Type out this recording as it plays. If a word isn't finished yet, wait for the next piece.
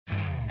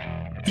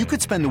You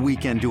could spend the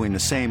weekend doing the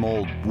same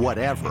old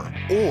whatever,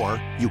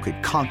 or you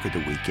could conquer the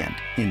weekend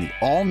in the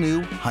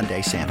all-new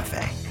Hyundai Santa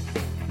Fe.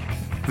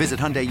 Visit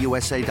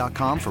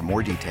HyundaiUSA.com for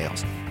more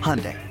details.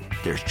 Hyundai,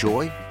 there's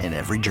joy in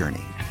every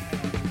journey.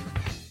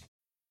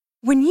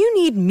 When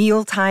you need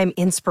mealtime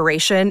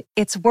inspiration,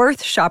 it's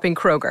worth shopping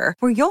Kroger,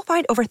 where you'll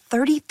find over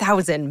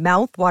 30,000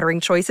 mouth-watering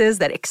choices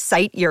that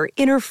excite your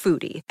inner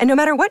foodie. And no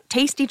matter what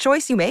tasty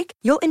choice you make,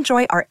 you'll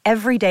enjoy our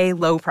everyday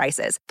low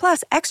prices,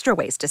 plus extra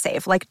ways to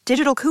save, like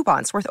digital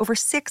coupons worth over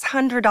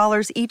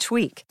 $600 each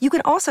week. You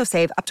can also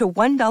save up to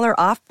 $1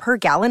 off per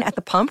gallon at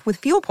the pump with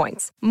fuel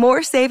points.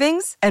 More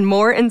savings and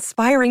more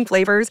inspiring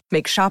flavors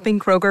make shopping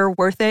Kroger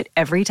worth it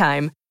every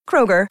time.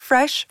 Kroger,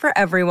 fresh for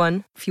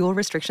everyone. Fuel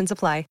restrictions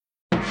apply.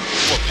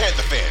 For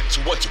Panther fans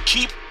who want to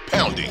keep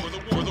pounding. For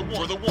the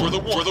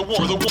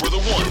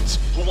ones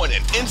who want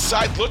an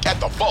inside look at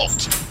the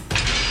vault.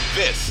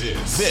 This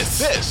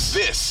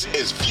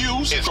is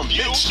Views from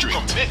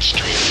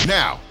Mid-Street.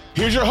 Now,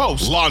 here's your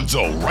hosts,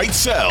 Lonzo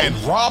Wrightsell and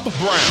Rob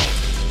Brown.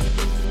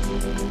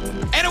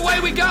 And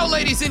away we go,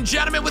 ladies and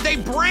gentlemen, with a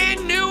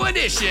brand new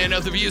edition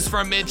of the Views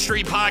from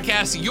Mid-Street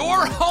podcast,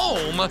 your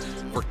home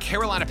for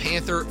Carolina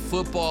Panther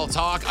football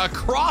talk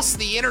across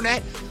the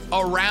internet,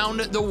 around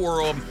the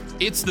world.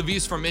 It's the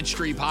Views from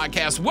Mid-Street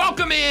podcast.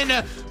 Welcome in,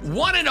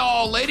 one and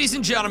all, ladies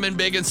and gentlemen,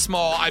 big and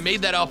small. I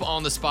made that up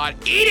on the spot.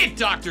 Eat it,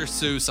 Dr.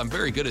 Seuss. I'm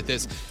very good at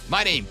this.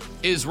 My name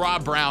is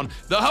Rob Brown,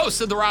 the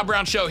host of The Rob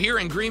Brown Show here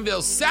in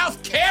Greenville,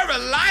 South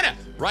Carolina,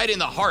 right in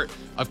the heart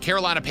of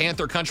Carolina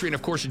Panther country. And,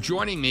 of course,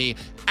 joining me,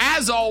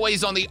 as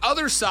always, on the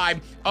other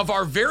side of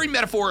our very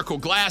metaphorical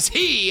glass,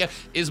 he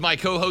is my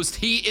co-host.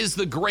 He is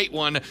the great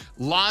one,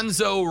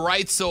 Lonzo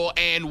Wrightsell,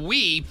 and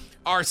we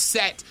are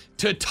set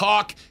to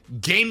talk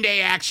game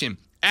day action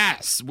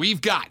as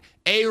we've got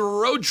a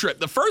road trip.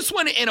 The first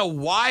one in a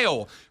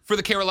while for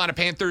the Carolina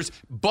Panthers,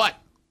 but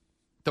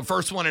the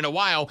first one in a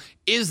while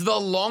is the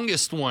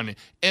longest one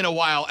in a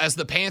while as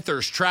the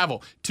Panthers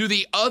travel to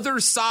the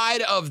other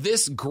side of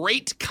this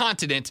great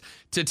continent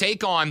to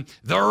take on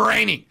the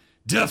reigning,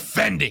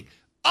 defending,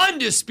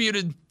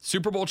 undisputed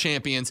Super Bowl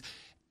champions,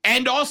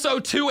 and also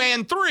 2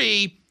 and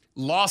 3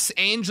 Los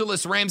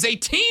Angeles Rams, a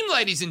team,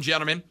 ladies and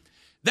gentlemen,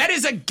 that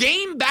is a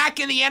game back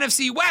in the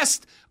NFC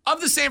West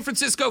of the San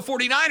Francisco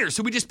 49ers,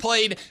 who we just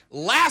played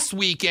last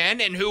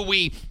weekend and who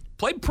we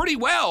played pretty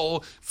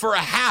well for a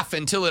half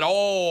until it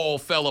all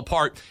fell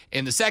apart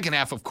in the second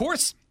half. Of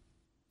course,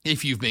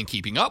 if you've been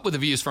keeping up with the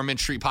Views from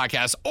Mid-Street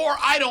podcast, or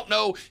I don't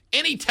know,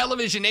 any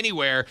television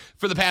anywhere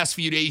for the past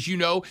few days, you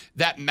know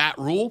that Matt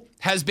Rule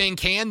has been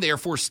canned.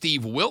 Therefore,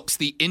 Steve Wilks,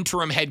 the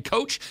interim head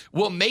coach,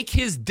 will make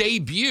his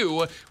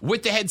debut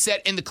with the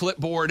headset and the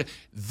clipboard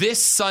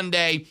this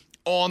Sunday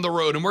on the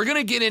road. And we're going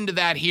to get into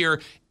that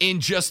here in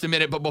just a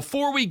minute. But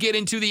before we get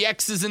into the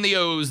X's and the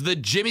O's, the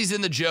Jimmies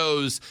and the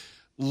Joes,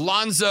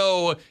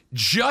 Lonzo,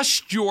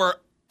 just your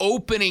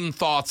opening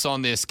thoughts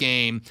on this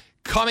game,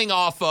 coming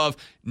off of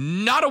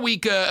not a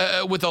week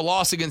with a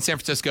loss against San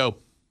Francisco,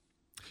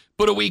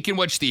 but a week in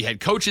which the head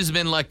coach has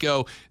been let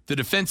go, the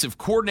defensive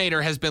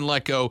coordinator has been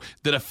let go,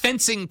 the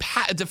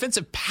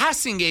defensive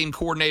passing game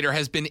coordinator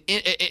has been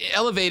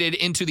elevated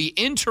into the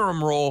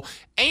interim role,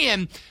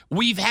 and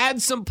we've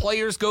had some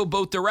players go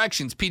both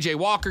directions. P.J.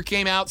 Walker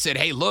came out, said,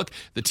 hey, look,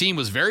 the team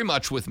was very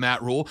much with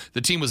Matt Rule.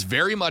 The team was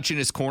very much in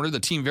his corner. The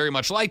team very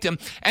much liked him.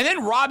 And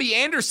then Robbie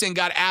Anderson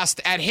got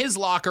asked at his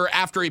locker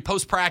after a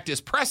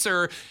post-practice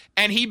presser,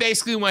 and he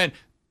basically went,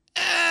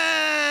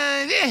 nah.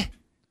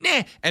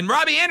 And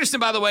Robbie Anderson,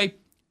 by the way,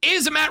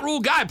 is a Matt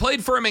Rule guy,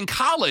 played for him in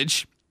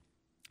college.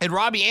 And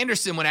Robbie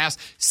Anderson, when asked,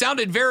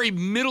 sounded very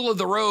middle of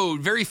the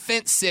road, very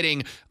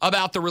fence-sitting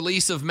about the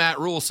release of Matt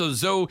Rule. So,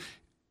 Zoe,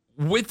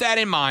 with that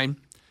in mind,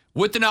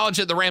 with the knowledge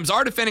that the Rams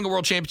are defending a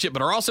world championship,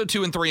 but are also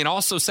 2 and 3 and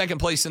also second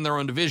place in their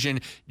own division,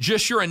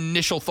 just your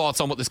initial thoughts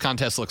on what this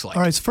contest looks like.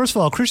 All right, so first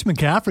of all, Christian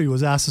McCaffrey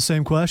was asked the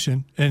same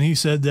question, and he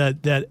said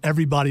that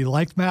everybody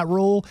liked Matt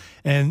Rule,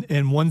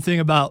 and one thing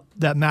about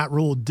that Matt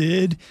Rule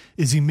did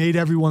is he made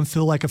everyone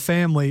feel like a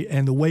family,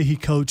 and the way he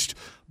coached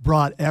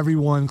brought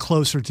everyone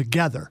closer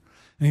together.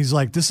 And he's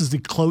like, this is the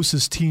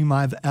closest team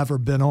I've ever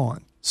been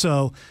on.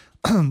 So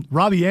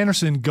Robbie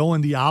Anderson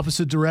going the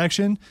opposite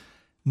direction,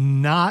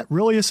 not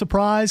really a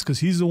surprise because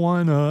he's the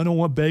one, I don't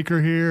want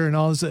Baker here and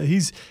all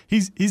this.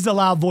 He's the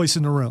loud voice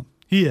in the room.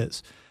 He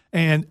is.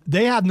 And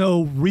they have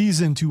no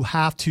reason to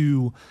have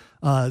to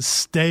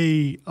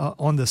stay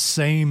on the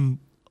same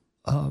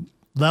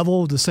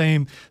level, the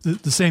same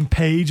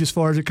page as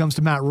far as it comes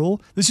to Matt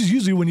Rule. This is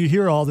usually when you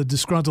hear all the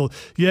disgruntled,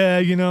 yeah,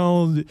 you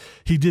know,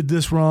 he did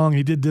this wrong,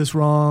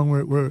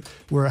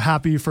 we're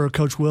happy for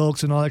Coach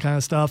Wilks and all that kind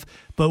of stuff.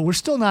 But we're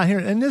still not here.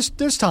 And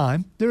there's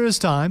time. There is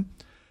time.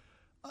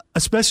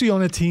 Especially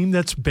on a team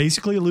that's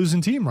basically a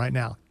losing team right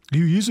now.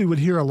 You usually would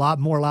hear a lot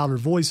more louder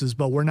voices,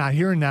 but we're not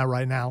hearing that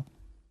right now,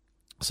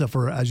 except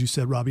for, as you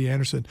said, Robbie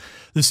Anderson.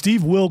 The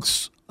Steve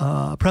Wilks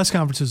press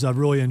conferences I've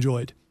really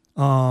enjoyed.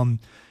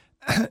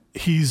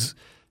 He's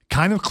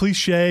kind of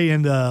cliche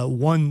and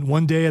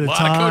one day at a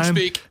time,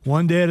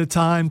 one day at a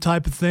time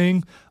type of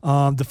thing.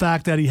 The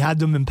fact that he had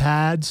them in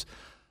pads,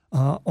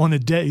 on a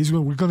day.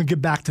 We're going to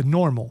get back to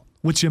normal,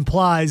 which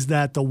implies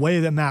that the way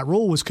that Matt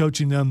Rule was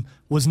coaching them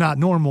was not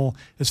normal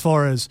as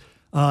far as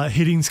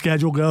hitting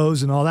schedule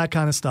goes and all that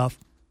kind of stuff.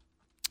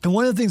 And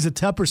one of the things that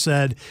Tepper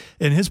said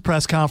in his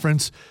press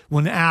conference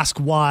when asked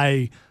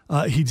why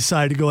he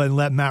decided to go ahead and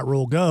let Matt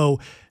Rule go,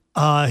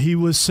 he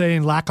was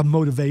saying lack of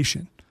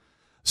motivation.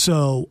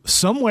 So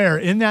somewhere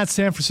in that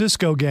San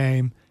Francisco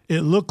game,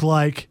 it looked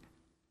like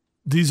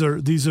these are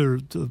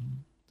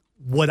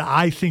what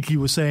I think he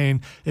was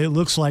saying. It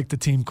looks like the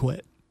team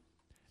quit.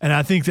 And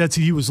I think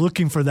he was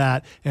looking for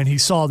that, and he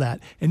saw that.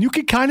 And you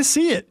could kind of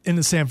see it in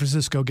the San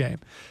Francisco game.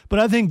 But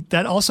I think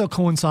that also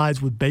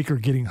coincides with Baker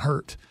getting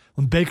hurt.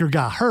 When Baker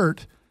got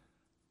hurt,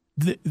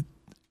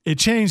 it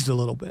changed a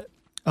little bit.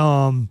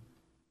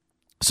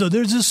 So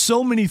there's just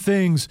so many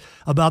things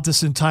about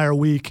this entire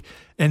week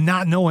and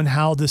not knowing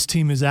how this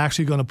team is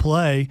actually going to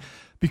play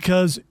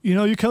because,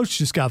 your coach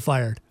just got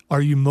fired.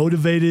 Are you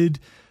motivated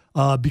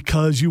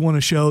because you want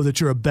to show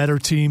that you're a better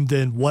team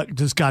than what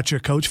just got your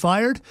coach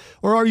fired?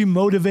 Or are you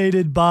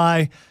motivated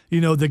by,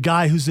 the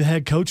guy who's the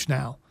head coach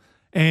now?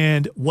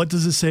 And what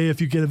does it say if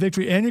you get a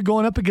victory? And you're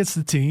going up against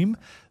the team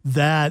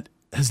that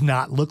has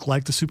not looked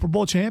like the Super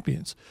Bowl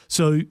champions.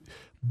 So,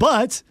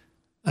 but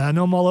I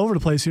know I'm all over the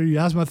place here. You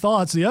asked my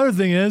thoughts. The other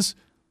thing is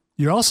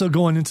you're also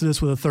going into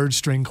this with a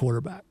third-string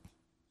quarterback.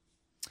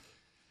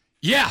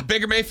 Yeah,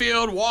 Baker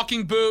Mayfield,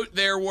 walking boot.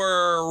 There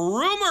were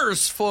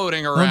rumors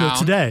floating around. No,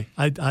 today.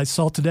 I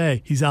saw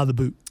today he's out of the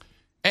boot.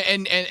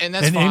 And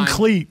that's fine. And in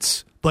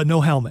cleats, but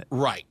no helmet.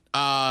 Right.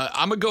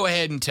 I'm going to go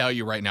ahead and tell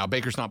you right now,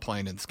 Baker's not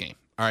playing in this game.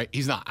 All right,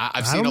 he's not.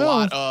 I've seen a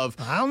lot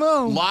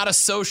of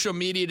social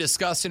media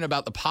discussion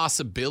about the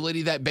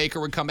possibility that Baker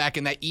would come back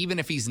and that even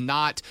if he's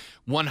not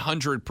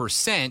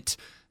 100%,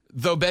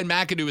 though Ben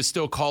McAdoo is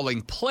still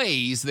calling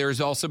plays,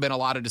 there's also been a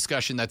lot of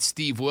discussion that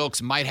Steve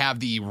Wilks might have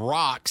the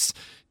rocks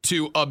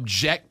to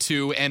object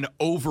to and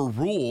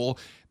overrule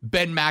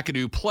Ben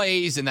McAdoo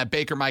plays and that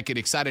Baker might get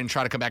excited and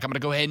try to come back. I'm going to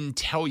go ahead and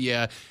tell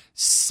you,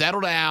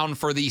 settle down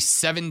for the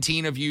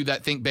 17 of you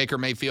that think Baker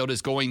Mayfield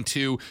is going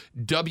to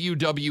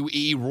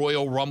WWE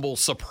Royal Rumble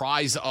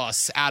surprise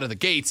us out of the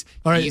gates.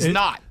 All right, he's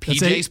not.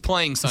 PJ's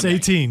playing Sunday.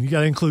 It's 18. You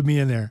got to include me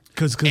in there.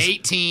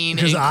 18,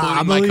 including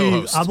my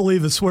co-host. I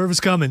believe the swerve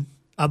is coming.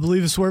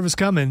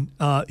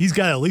 He's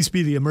got to at least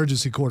be the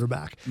emergency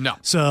quarterback. No.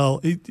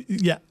 So,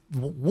 yeah,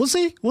 we'll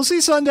see. We'll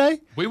see Sunday.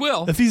 We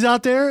will. If he's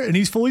out there and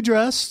he's fully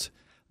dressed,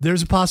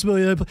 there's a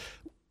possibility that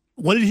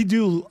what did he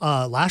do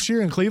last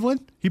year in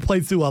Cleveland? He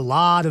played through a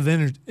lot of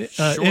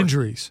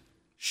injuries.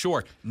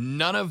 Sure.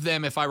 None of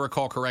them, if I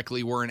recall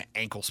correctly, were an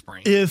ankle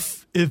sprain.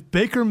 If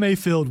Baker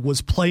Mayfield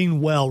was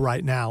playing well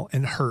right now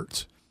and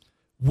hurt,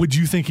 would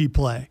you think he'd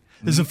play?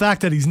 Is the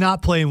fact that he's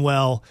not playing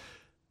well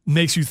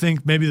makes you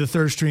think maybe the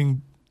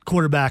third-string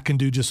quarterback can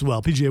do just as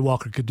well. PJ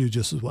Walker could do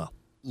just as well.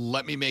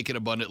 Let me make it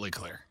abundantly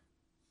clear.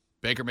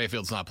 Baker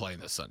Mayfield's not playing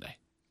this Sunday.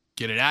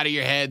 Get it out of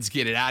your heads.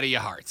 Get it out of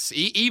your hearts.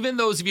 Even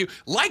those of you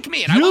like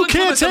me, and you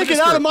can't take it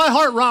out of my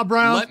heart, Rob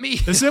Brown.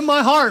 It's in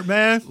my heart,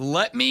 man.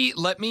 Let me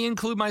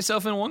include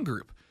myself in one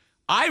group.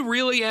 I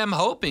really am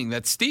hoping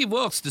that Steve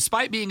Wilks,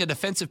 despite being a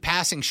defensive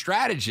passing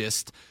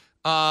strategist,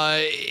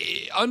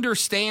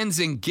 understands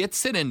and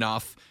gets it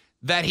enough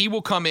that he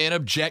will come in,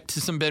 object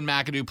to some Ben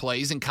McAdoo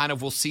plays, and kind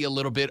of will see a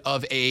little bit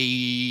of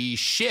a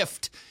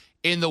shift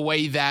in the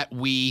way that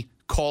we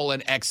call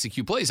and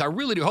execute plays. I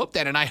really do hope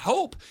that, and I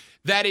hope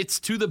that it's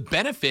to the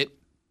benefit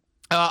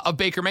of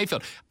Baker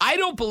Mayfield. I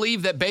don't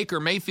believe that Baker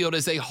Mayfield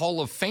is a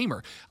Hall of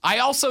Famer. I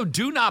also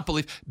do not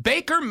believe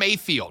Baker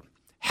Mayfield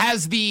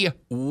has the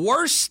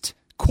worst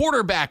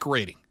quarterback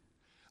rating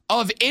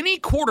of any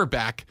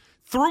quarterback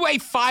through a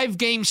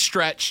 5-game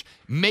stretch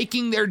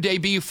making their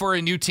debut for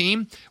a new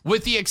team,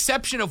 with the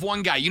exception of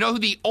one guy. You know who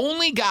the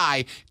only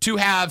guy to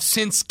have,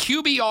 since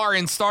QBR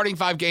in starting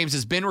 5 games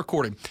has been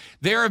recorded,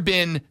 there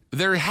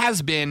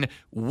has been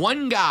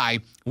one guy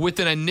with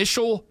an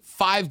initial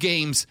 5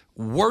 games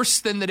worse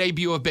than the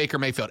debut of Baker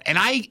Mayfield. And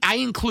I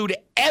include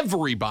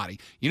everybody.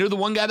 You know the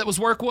one guy that was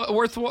worse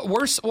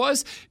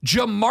was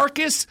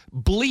Jamarcus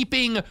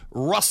bleeping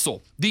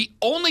Russell. The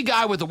only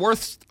guy with the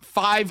worst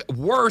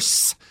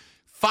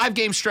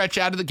 5-game stretch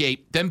out of the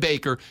gate than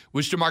Baker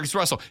was Jamarcus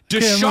Russell.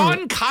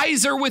 Deshaun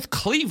Kaiser with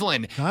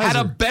Cleveland had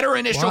a better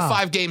initial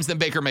 5 games than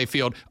Baker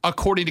Mayfield,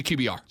 according to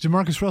QBR.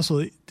 Jamarcus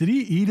Russell, did he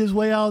eat his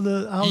way out of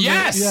the?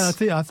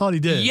 Yes. I thought he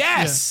did.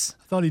 Yes. Yeah,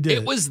 I thought he did.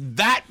 It was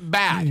that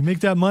bad. You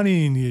make that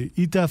money and you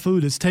eat that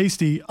food. It's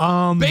tasty.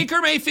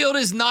 Baker Mayfield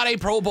is not a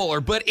Pro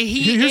Bowler, but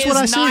he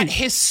is not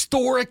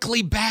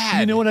historically bad.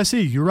 You know what I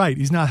see? You're right.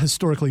 He's not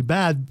historically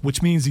bad,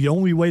 which means the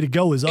only way to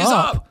go is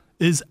up.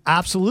 Is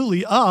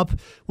absolutely up,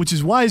 which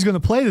is why he's going to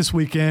play this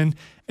weekend,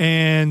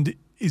 and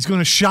he's going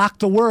to shock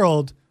the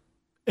world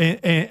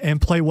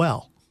and play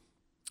well.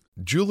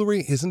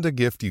 Jewelry isn't a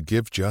gift you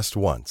give just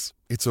once.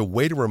 It's a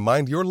way to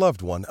remind your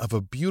loved one of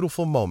a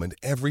beautiful moment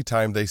every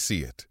time they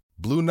see it.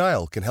 Blue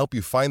Nile can help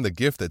you find the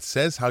gift that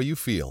says how you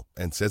feel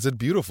and says it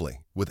beautifully,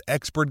 with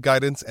expert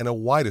guidance and a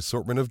wide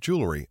assortment of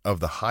jewelry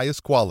of the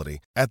highest quality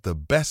at the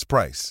best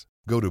price.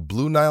 Go to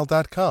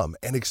BlueNile.com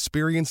and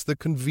experience the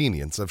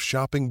convenience of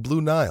shopping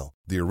Blue Nile,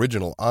 the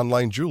original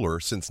online jeweler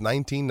since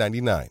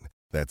 1999.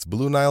 That's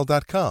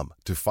BlueNile.com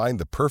to find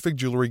the perfect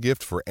jewelry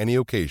gift for any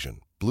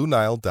occasion.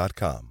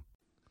 BlueNile.com.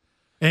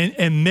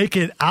 And make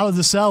it out of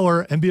the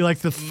cellar and be like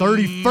the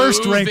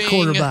 31st ranked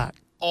quarterback.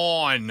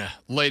 On,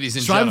 ladies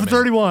and gentlemen. Striving for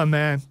 31,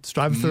 man.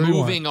 Striving for 31.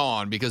 Moving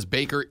on, because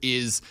Baker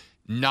is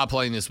not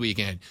playing this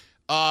weekend.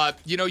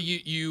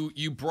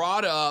 You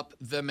brought up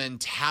the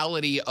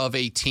mentality of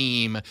a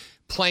team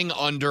playing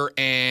under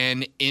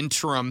an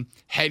interim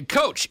head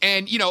coach.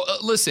 And,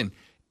 listen,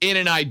 in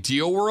an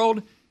ideal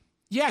world,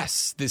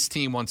 yes, this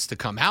team wants to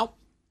come out.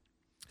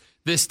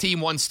 This team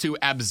wants to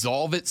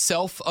absolve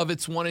itself of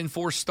its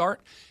 1-4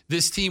 start.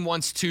 This team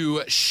wants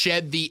to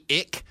shed the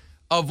ick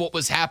of what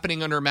was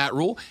happening under Matt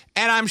Rule.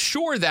 And I'm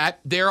sure that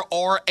there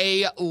are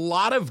a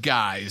lot of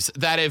guys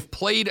that have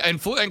played,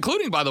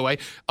 including, by the way,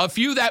 a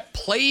few that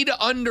played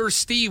under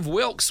Steve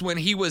Wilks when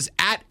he was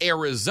at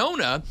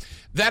Arizona,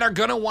 that are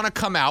going to want to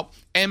come out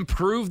and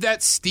prove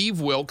that Steve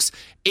Wilks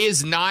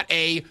is not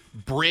a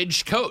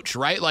bridge coach,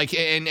 right? Like,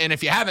 and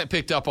if you haven't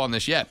picked up on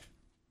this yet,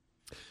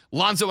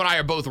 Lonzo and I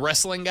are both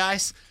wrestling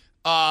guys.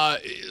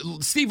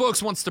 Steve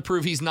Wilks wants to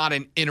prove he's not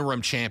an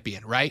interim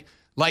champion, right?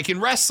 Like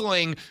in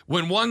wrestling,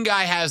 when one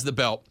guy has the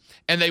belt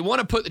and they want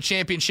to put the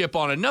championship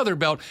on another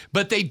belt,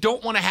 but they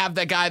don't want to have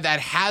that guy that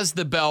has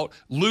the belt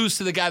lose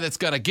to the guy that's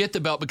going to get the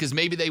belt because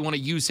maybe they want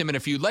to use him in a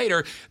feud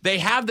later. They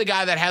have the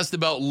guy that has the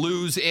belt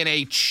lose in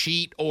a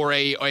cheat or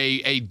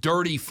a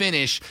dirty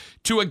finish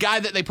to a guy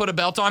that they put a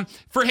belt on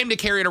for him to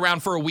carry it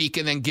around for a week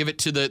and then give it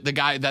to the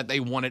guy that they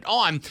want it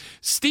on.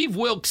 Steve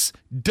Wilks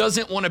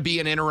doesn't want to be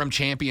an interim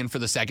champion for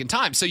the second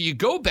time. So you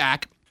go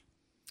back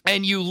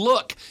and you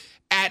look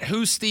at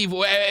who Steve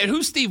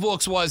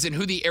Wilks was and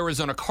who the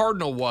Arizona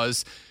Cardinal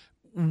was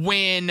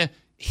when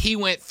he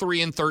went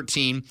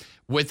 3-13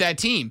 with that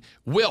team.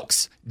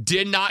 Wilks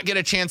did not get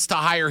a chance to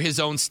hire his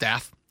own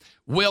staff.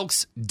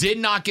 Wilks did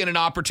not get an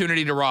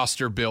opportunity to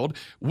roster build.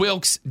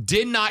 Wilks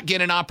did not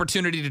get an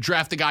opportunity to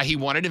draft the guy he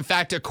wanted. In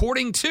fact,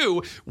 according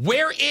to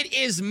where it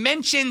is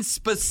mentioned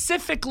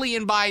specifically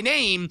and by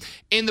name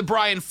in the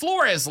Brian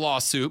Flores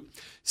lawsuit,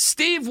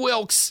 Steve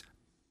Wilks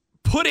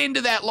put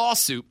into that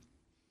lawsuit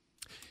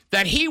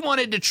that he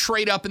wanted to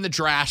trade up in the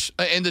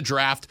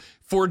draft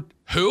for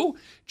who?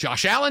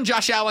 Josh Allen.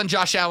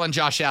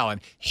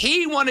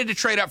 He wanted to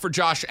trade up for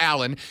Josh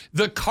Allen.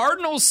 The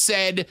Cardinals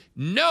said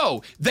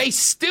no. They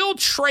still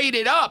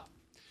traded up,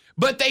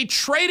 but they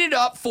traded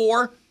up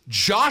for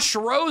Josh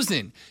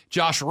Rosen.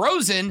 Josh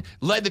Rosen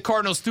led the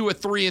Cardinals through a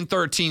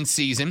 3-13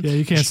 season. Yeah,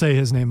 you can't say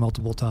his name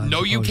multiple times.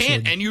 No, you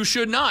can't, and you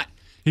should not.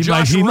 He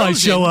might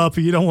show up,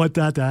 and you don't want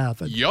that to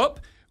happen. Yup.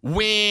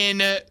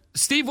 When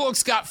Steve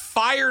Wilks got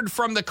fired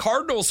from the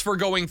Cardinals for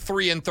going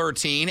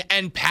 3-13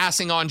 and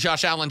passing on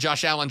Josh Allen,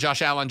 Josh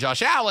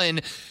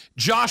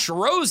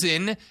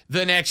Rosen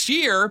the next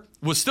year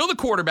was still the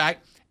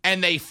quarterback,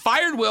 and they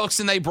fired Wilks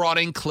and they brought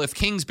in Cliff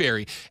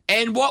Kingsbury.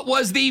 And what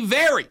was the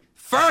very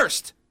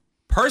first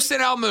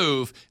personnel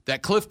move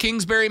that Cliff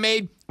Kingsbury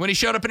made when he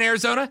showed up in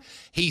Arizona?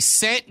 He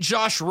sent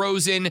Josh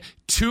Rosen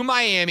to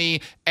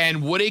Miami,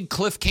 and what did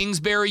Cliff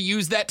Kingsbury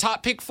use that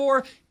top pick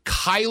for?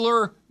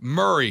 Kyler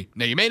Murray.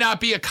 Now, you may not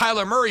be a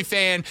Kyler Murray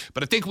fan,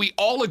 but I think we'd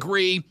all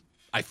agree,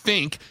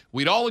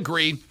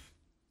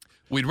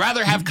 we'd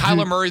rather have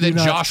Kyler Murray than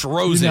Josh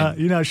Rosen.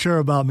 You're not sure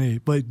about me,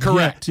 but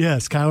correct.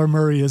 Yes, Kyler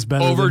Murray is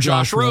better over than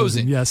Josh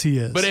Rosen. Yes, he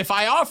is. But if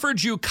I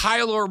offered you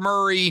Kyler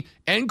Murray,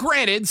 and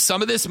granted,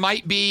 some of this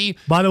might be...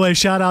 By the way,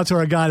 shout out to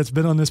our guy that's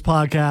been on this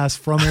podcast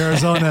from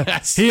Arizona.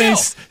 he ain't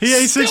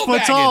 6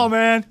 foot tall,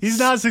 man. He's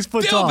not 6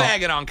 foot tall. Still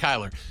bagging on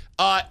Kyler.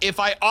 If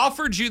I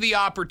offered you the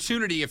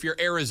opportunity, if you're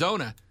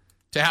Arizona,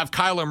 to have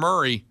Kyler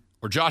Murray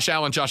or Josh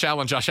Allen,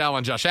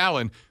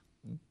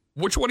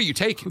 which one are you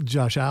taking?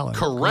 Josh Allen.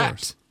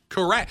 Correct.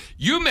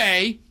 You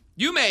may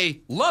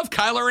love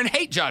Kyler and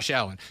hate Josh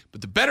Allen, but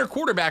the better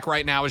quarterback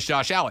right now is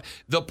Josh Allen.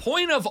 The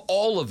point of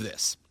all of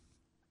this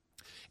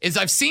is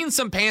I've seen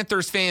some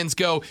Panthers fans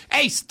go,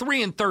 hey, he's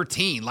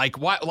 3-13.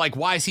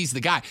 Why is he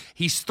the guy?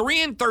 He's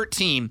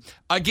 3-13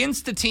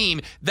 against a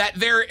team that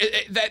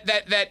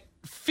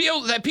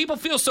people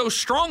feel so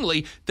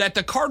strongly that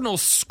the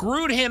Cardinals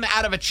screwed him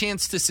out of a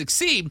chance to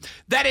succeed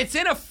that it's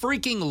in a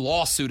freaking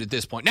lawsuit at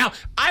this point. Now,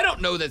 I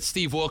don't know that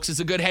Steve Wilks is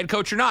a good head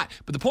coach or not,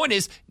 but the point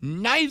is,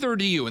 neither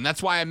do you. And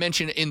that's why I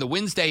mentioned in the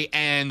Wednesday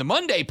and the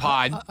Monday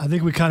pod. I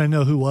think we kind of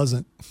know who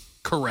wasn't.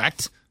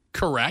 Correct.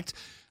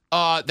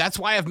 That's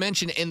why I've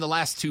mentioned in the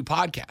last two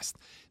podcasts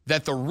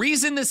that the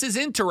reason this is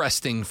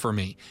interesting for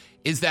me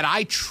is that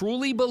I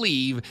truly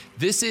believe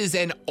this is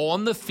an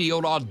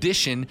on-the-field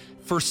audition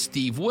for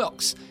Steve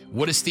Wilks.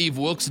 What does Steve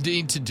Wilks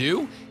need to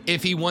do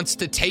if he wants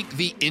to take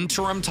the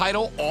interim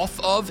title off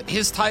of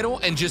his title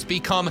and just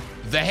become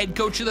the head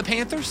coach of the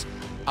Panthers?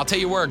 I'll tell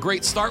you where a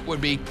great start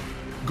would be.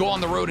 Go on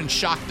the road and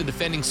shock the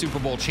defending Super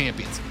Bowl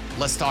champions.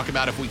 Let's talk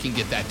about if we can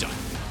get that done.